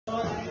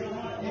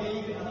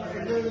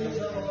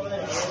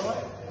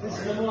This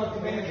is the right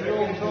command at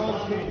all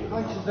times. Keep your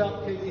punches up,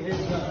 keep your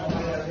heads up.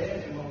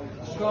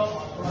 Stop.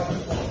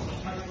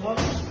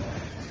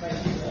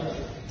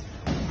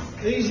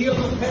 Easy on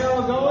the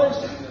power, guys.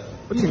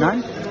 What's your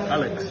name?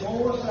 Alex.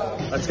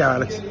 Let's go,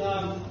 Alex.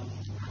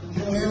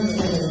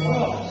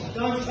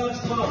 Don't touch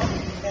both.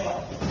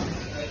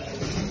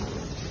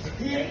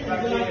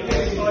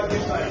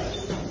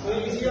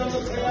 Easy on the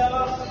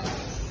power.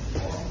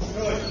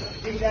 Good.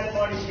 Keep that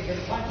body stick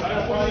and punch.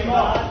 Don't push him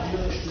off.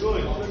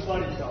 Good. Good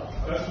body shot.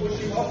 Don't push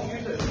him off.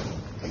 Use it.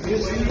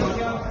 Listen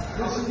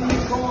to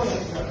your corner.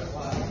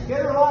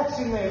 Get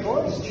relaxing there,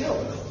 boys. Chill.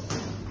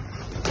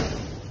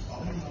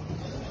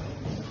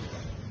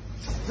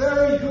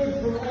 Very good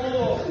from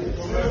all of you.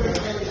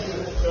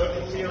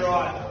 Circle to your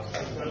right.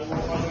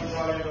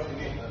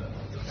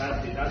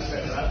 That's it. That's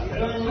better. That's better.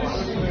 Don't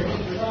listen to your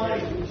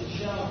trying, which is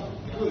sharp.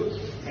 Good.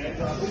 Hands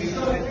up.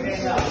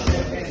 Hands up.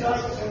 Hands up.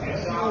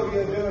 Hands up.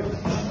 You're doing.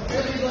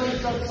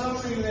 Everybody's got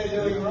something they're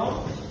doing wrong.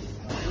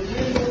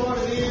 Remember what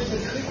it is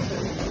and fix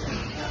it.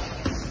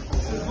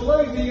 So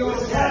believe me, you're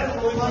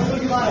capable.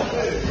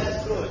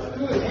 That's good.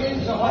 Good.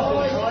 Hands are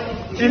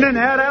high. In and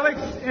out, Alex.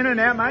 In and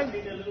out, mate.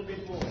 A little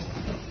bit more.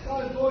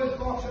 Those boys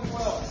boxing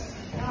well.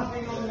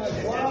 Nothing on the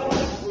wall.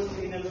 Put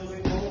in a little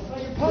bit more.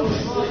 They can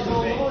punch like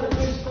all right. It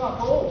means fuck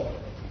all.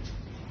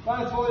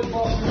 Both boys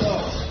boxing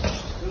well.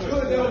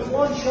 Good. There was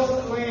one shot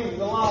that landed,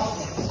 the last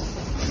one.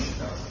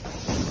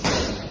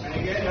 And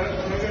again, don't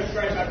go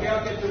straight back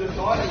out. Get to the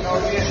side and go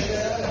again.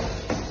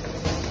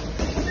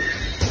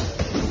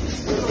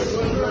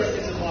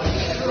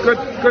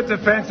 Good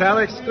defence,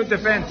 Alex. Good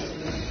defence.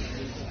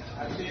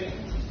 That's it.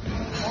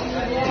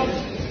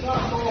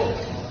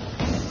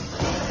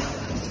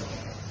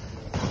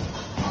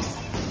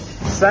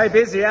 Stay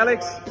busy,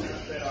 Alex.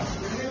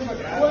 Remember,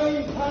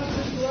 clean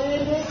punches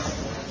landed,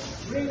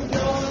 ring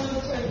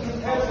dominance and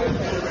competitive.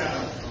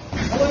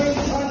 Clean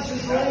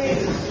punches landed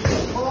is the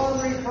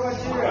primary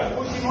criteria.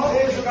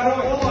 There's a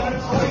point.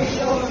 Clean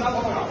shot.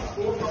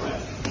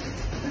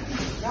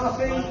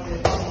 Nothing.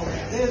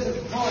 There's a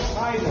point.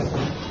 Hayden.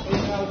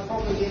 Even though it's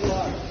probably a bit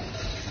low.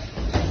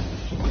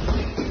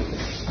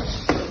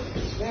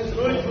 There's a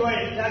Good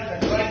grip. That's a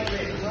great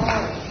grip.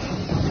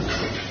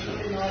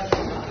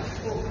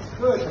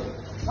 Good.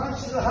 Punch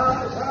to the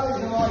heart as hard as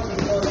you like to the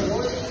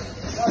boys.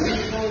 I think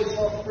the boys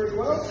box pretty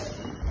well.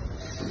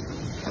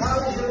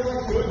 Hard as you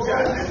like to the boys.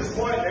 There's a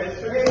point. There's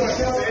 2 points.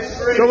 There's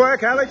 3. Good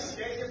work, Alex.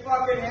 Get your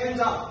fucking hands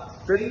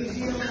up. Good.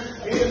 Easy on the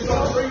He's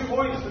got 3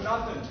 points for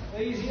nothing.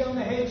 Easy on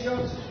the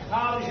headshots,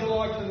 hard as you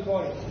like to the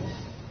body.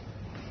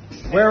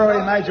 Where all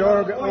your major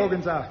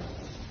organs are.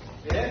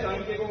 Yeah,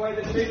 don't give away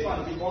the cheap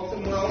ones. You box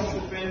them well,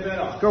 defend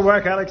better. Good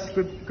work, Alex.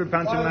 Good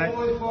punching, Both mate.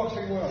 boys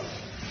boxing well.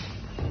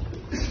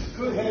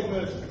 Good head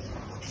movement.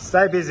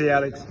 Stay busy,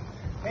 Alex.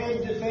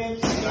 Head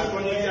defense, That's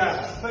what you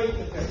got. feet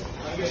defense.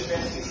 Don't get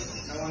defensive.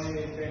 Don't want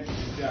any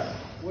defensive jab.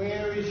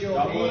 Where is your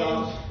Double it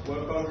hands? up.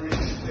 Work over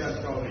his down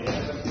shoulder. Yeah,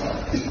 that's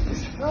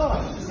right.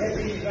 Nice.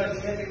 Heavy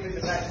with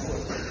the back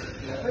foot.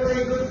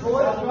 Very good,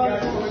 boys. Both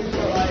boys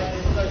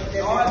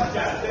Nice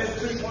jab. There's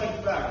 2 points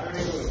back.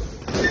 Very good.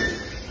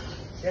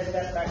 Get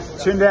that back foot.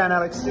 Chin down,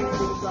 Alex.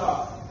 Good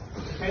start.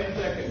 10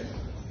 seconds.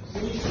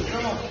 Finish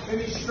strong.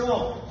 Finish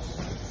strong.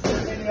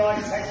 Then the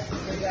eye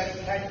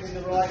catch with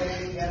the right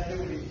hand. You have to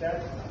do with his jab.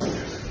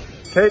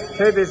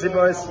 Keep busy,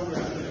 boys.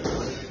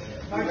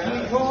 Make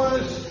your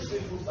corners.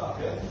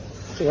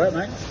 Good work,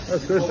 mate.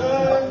 That's good.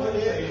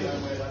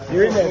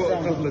 You're in there, A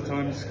couple of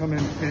times come in.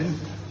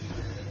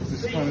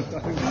 Just kind of, I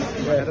think,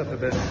 my head up a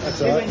bit.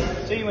 That's all right.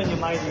 See when you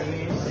made your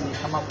wins and you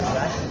come up with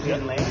that and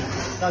didn't land,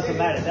 doesn't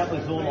matter, that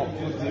was all off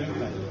good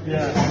movement.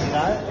 Yeah. You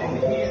know, and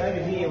here,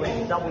 over here when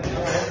you double turn,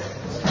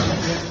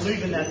 you're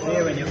moving that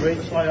there and you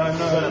reach. I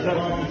know.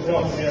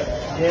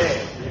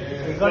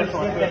 Yeah. You've got to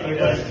flip that,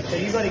 so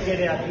you've got to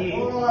get out here,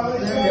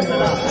 step it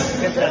up,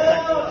 step that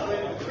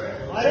back.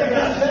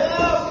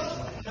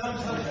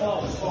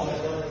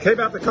 Keep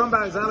up the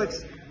combos,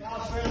 Alex.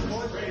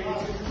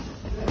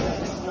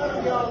 Let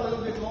them go a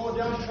little bit more.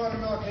 Don't try to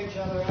knock each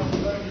other out.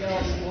 Let them go a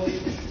bit more.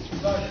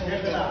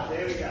 Get it up.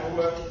 There we go. Good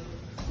work.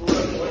 Good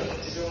work,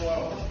 boys. You're doing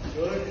well.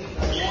 Good.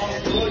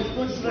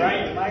 Good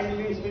straight. Make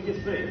moves with your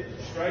feet.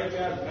 Straight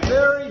jab.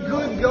 Very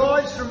good,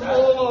 guys, from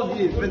all of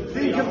you. But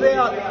think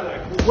about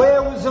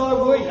where was I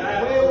weak?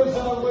 Where was I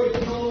weak?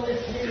 Your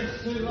left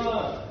hand's too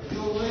low.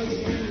 Your left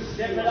hand.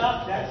 Step it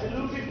up. That's a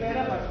little bit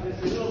better, but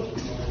just a little.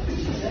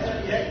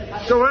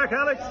 Yeah. Good work,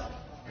 Alex.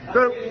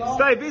 Good.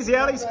 Stay busy,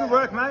 Alex. Good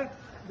work, mate.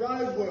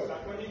 Road work.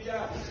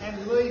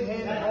 And lead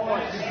hand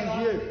high. This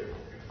is you.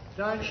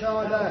 Don't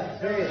shy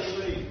back. There.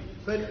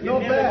 But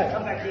not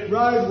bad.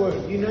 Road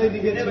work. You need to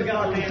get some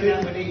fucking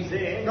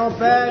fit. Not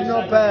bad,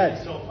 not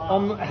bad.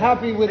 I'm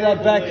happy with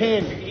that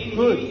backhand.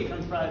 Good.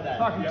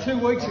 Fucking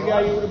 2 weeks ago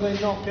you would have been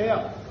knocked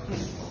out.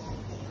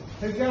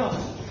 Keep going.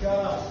 Shut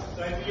up.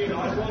 Don't forget,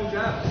 nice long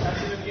jab. That's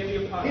going to give you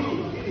a punch.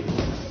 Hit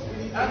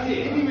him. That's it.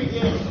 Hit him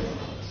again.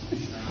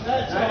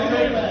 That's all.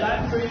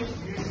 That three.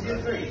 Use your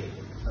three.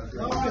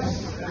 Boys,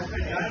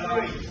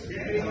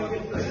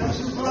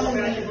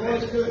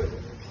 good.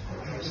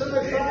 So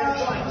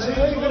far, it's an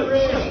even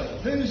round.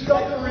 Who's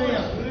got the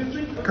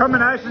round?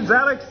 Combinations,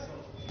 Alex.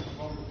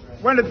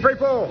 1 to 3,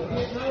 4.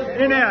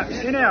 In, out,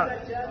 in, out.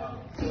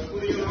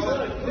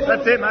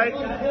 That's it, mate.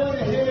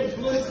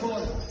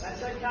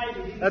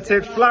 That's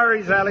it.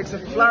 Flurries, Alex.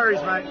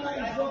 Flurries, mate.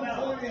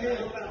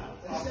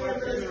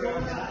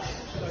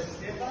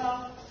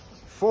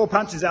 4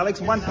 punches,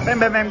 Alex. 1. Bang,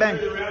 bang, bang, bang.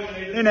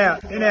 In,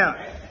 out, in, out.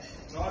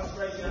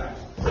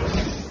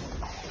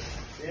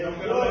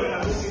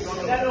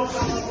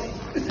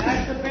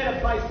 That's the better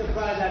place to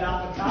throw that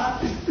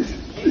uppercut.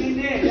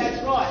 In there,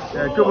 that's right.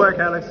 Yeah, good work,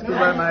 Alex. Good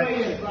work,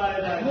 mate.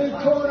 Blue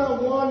corner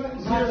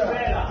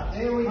 1-0.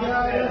 Here we go.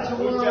 That's a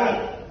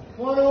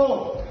 1-all.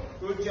 1-all.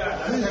 Good job.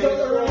 Who's got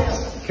the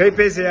round? Keep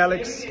busy,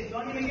 Alex.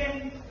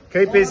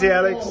 Keep busy,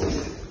 Alex.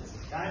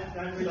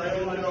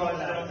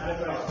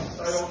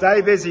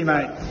 Stay busy,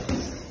 mate.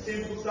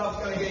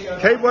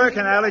 Keep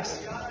working, Alex.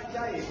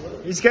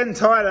 He's getting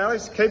tired,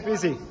 Alex. Keep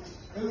busy.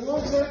 Who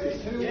wants it?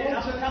 Who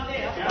wants it? Up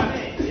there, up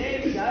there.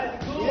 There we go.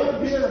 Good. Yeah,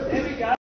 beautiful. There we go.